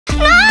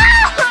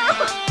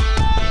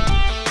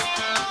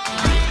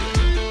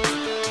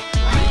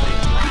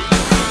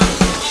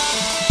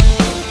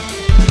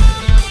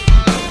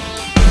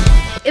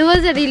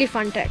a really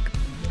fun trek.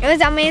 It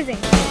was amazing.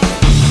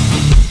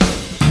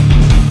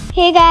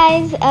 Hey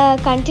guys,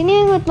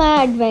 continuing with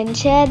my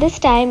adventure, this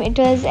time it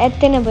was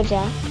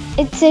Ethinabhuja.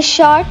 It's a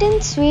short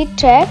and sweet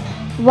trek.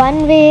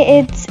 One way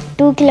it's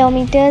 2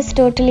 kilometers,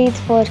 totally it's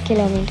 4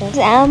 kilometers.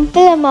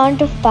 Ample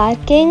amount of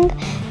parking.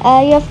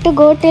 You have to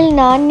go till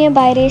Nanya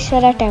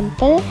Bhaireshwara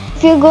temple.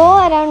 If you go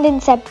around in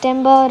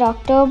September or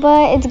October,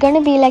 it's going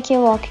to be like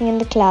you're walking in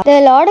the clouds. There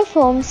are a lot of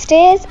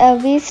homestays.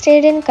 We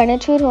stayed in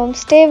Kanachur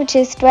homestay, which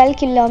is 12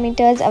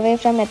 kilometers away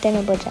from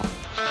Ethinabhuja.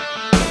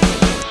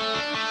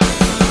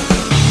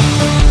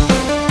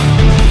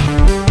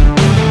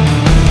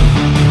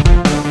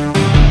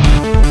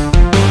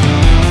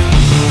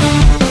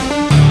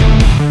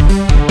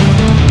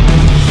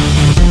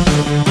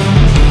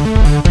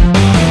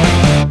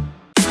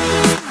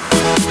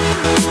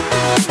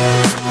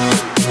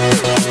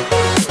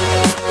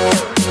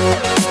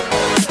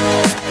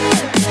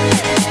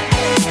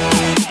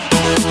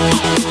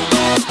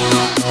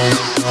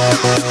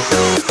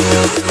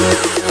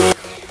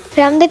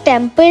 From the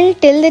temple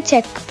till the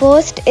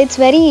checkpost, it's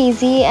very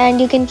easy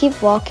and you can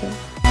keep walking.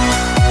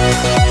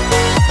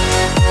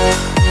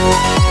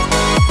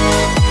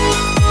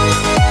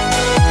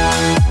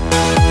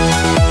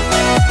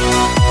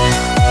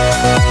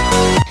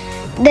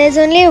 There's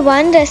only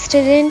one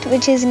restaurant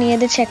which is near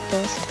the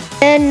checkpost.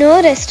 There are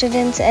no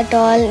restaurants at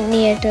all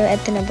near to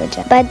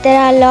Ethinabhuja, but there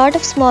are a lot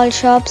of small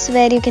shops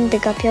where you can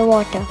pick up your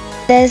water.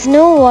 There's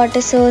no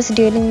water source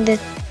during the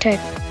trek.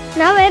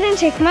 Now we're in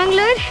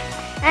Chikmagalur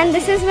and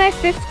this is my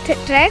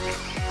 5th trek.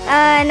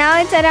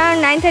 Now it's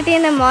around 9:30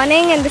 in the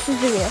morning and this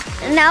is the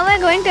view. Now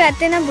we're going to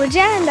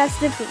Ethinabhuja and that's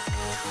the peak.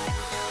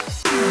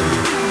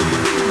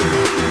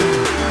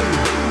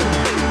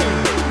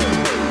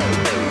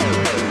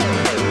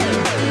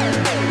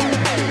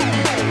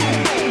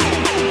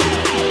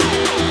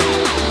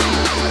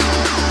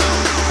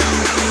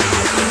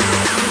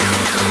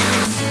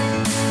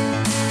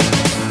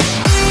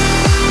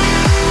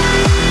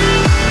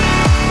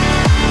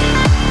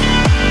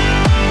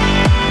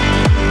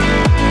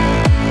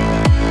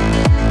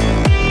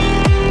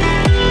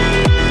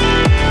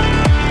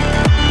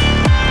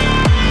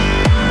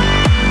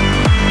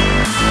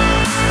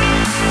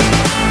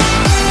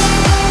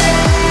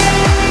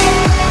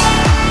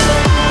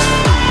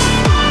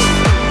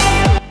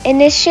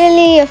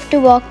 Initially, you have to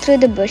walk through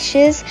the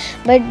bushes,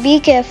 but be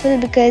careful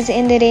because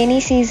in the rainy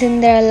season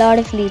there are a lot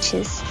of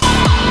leeches.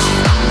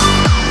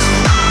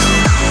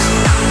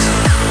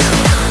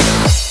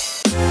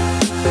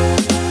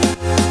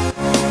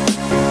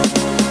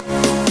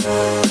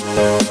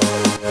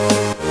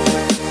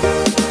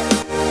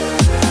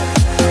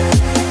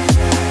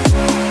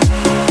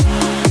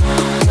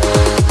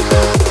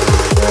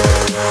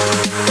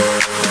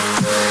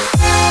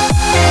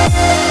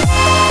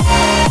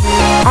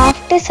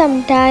 After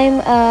some time,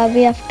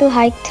 we have to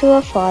hike through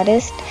a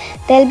forest.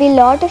 There'll be a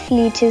lot of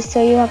leeches,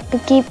 so you have to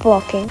keep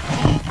walking.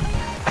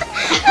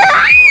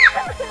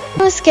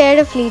 I was scared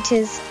of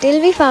leeches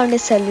till we found a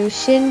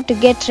solution to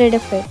get rid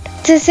of it.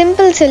 It's a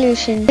simple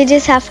solution. You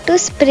just have to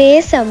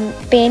spray some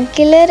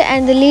painkiller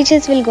and the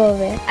leeches will go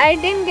away. I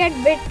didn't get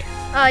bit.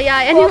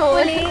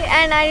 Hopefully,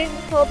 and I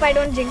hope I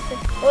don't jinx it.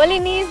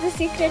 Olini is the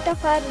secret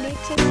of our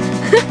leeching.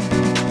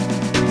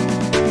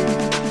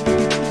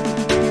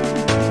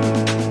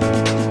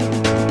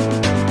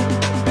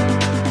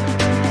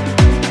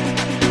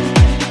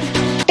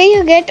 After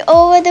you get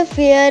over the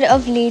fear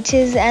of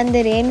leeches and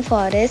the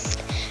rainforest,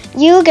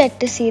 you get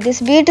to see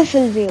this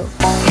beautiful view.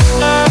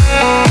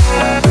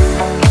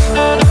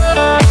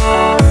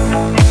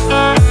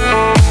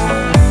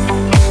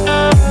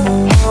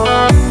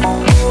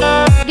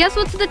 Guess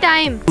what's the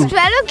time? It's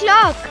 12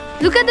 o'clock.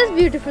 Look at this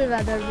beautiful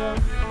weather, bro.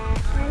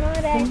 I know,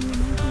 right?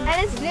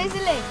 And it's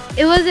drizzling.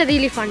 It was a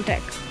really fun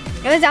trek.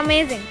 It was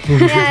amazing.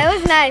 Yeah, it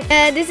was nice.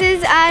 This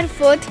is our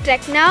 4th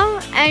trek now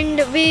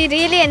and we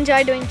really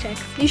enjoy doing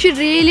treks. You should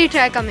really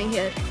try coming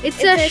here.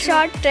 It's a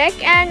short trek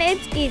and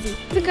it's easy.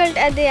 Difficult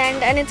at the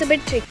end and it's a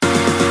bit tricky.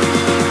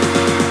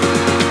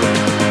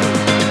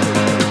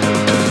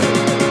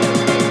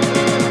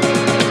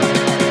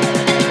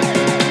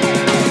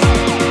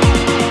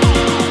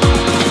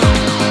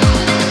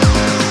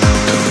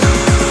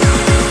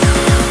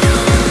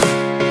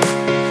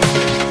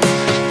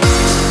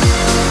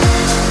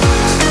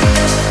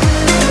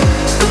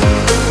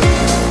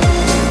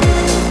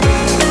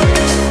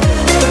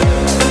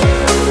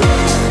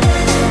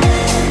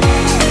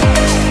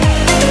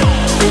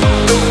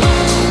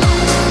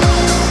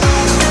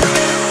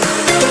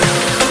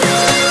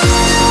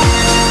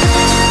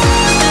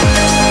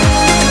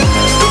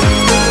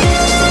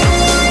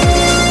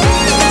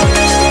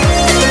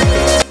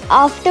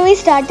 After we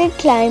started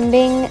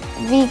climbing,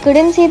 we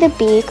couldn't see the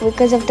peak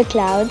because of the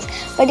clouds,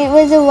 but it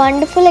was a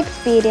wonderful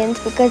experience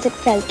because it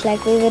felt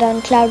like we were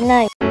on cloud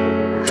 9.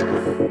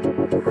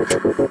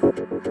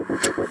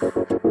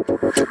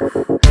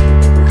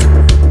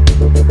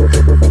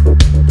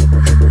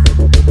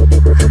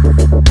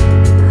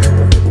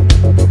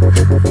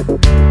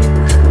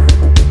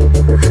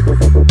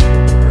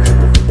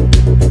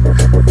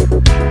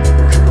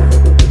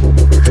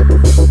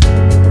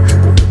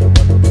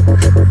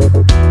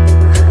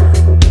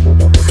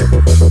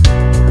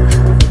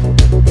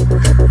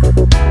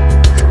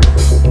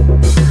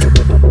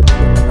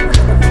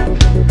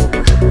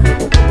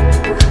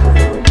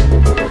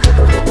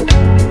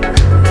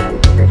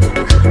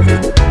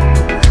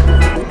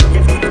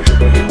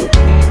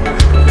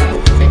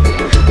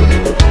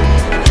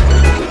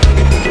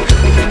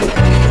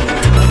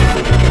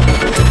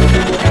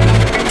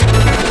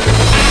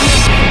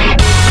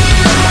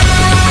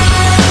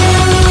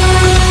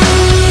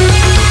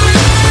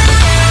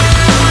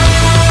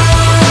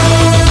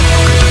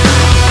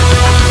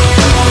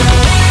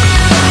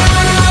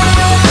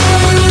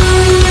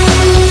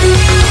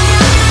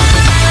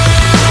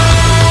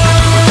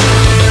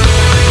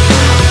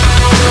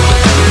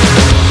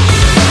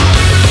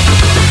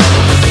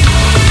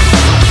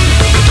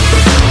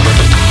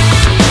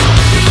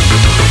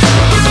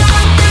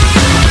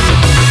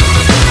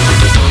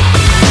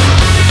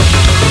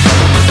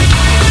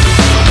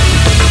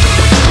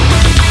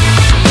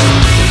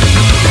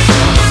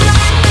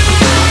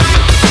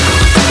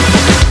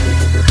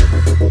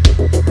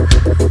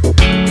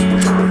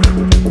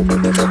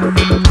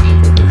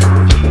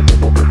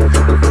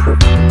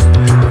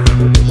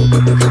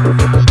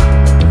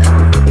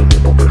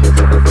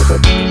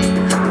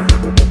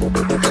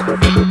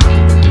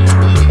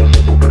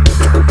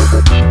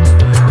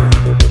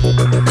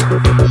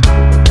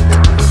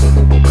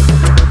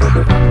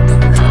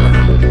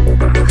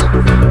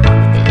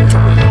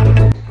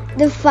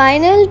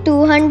 final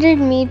 200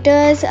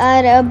 meters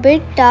are a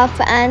bit tough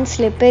and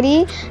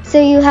slippery,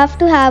 so you have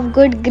to have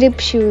good grip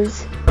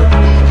shoes.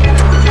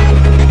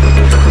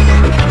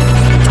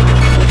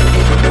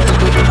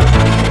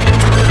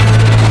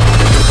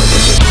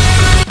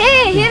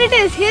 Hey, here it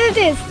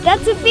is.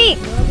 That's the peak.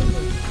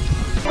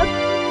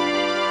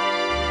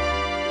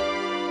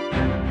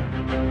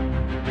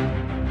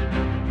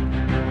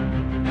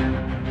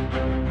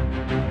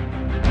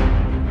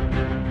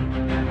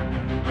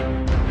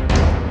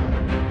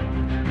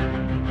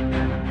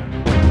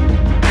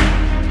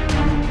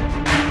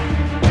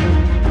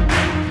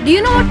 Do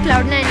you know what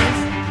Cloud9 is?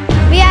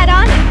 We are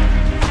on it.